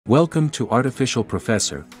Welcome to Artificial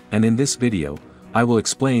Professor, and in this video, I will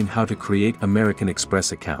explain how to create American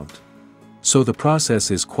Express account. So the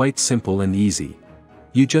process is quite simple and easy.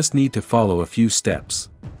 You just need to follow a few steps.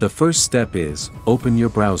 The first step is, open your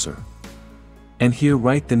browser. And here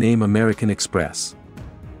write the name American Express.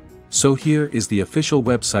 So here is the official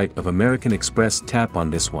website of American Express, tap on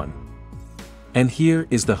this one. And here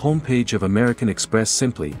is the homepage of American Express,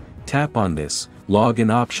 simply tap on this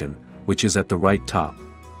login option, which is at the right top.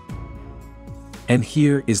 And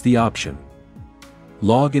here is the option.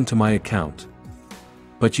 Log into my account.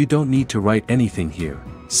 But you don't need to write anything here,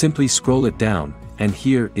 simply scroll it down, and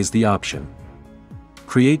here is the option.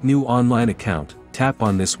 Create new online account, tap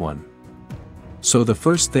on this one. So the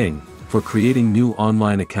first thing, for creating new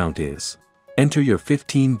online account is, enter your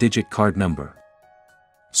 15-digit card number.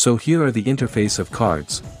 So here are the interface of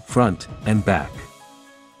cards, front and back.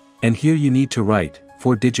 And here you need to write,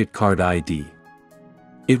 4-digit card ID.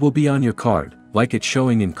 It will be on your card, like it's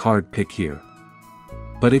showing in card pick here.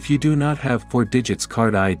 But if you do not have 4 digits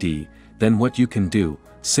card ID, then what you can do,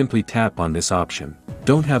 simply tap on this option.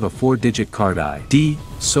 Don't have a 4-digit card ID,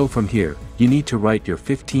 so from here, you need to write your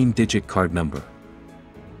 15-digit card number.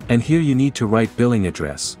 And here you need to write billing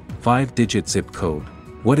address, 5-digit zip code.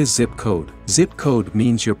 What is zip code? Zip code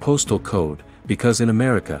means your postal code, because in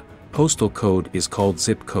America, postal code is called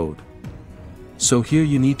zip code. So here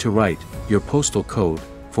you need to write your postal code,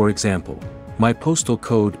 for example. My postal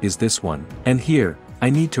code is this one, and here,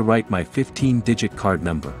 I need to write my 15-digit card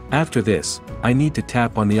number. After this, I need to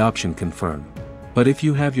tap on the option confirm. But if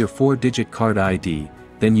you have your 4-digit card ID,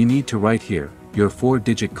 then you need to write here, your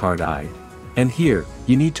 4-digit card ID. And here,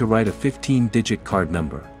 you need to write a 15-digit card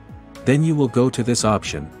number. Then you will go to this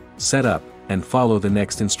option, set up, and follow the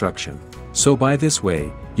next instruction. So by this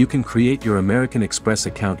way, you can create your American Express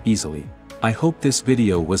account easily. I hope this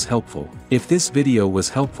video was helpful. If this video was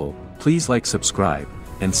helpful, please like, subscribe,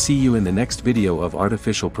 and see you in the next video of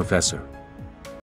Artificial Professor.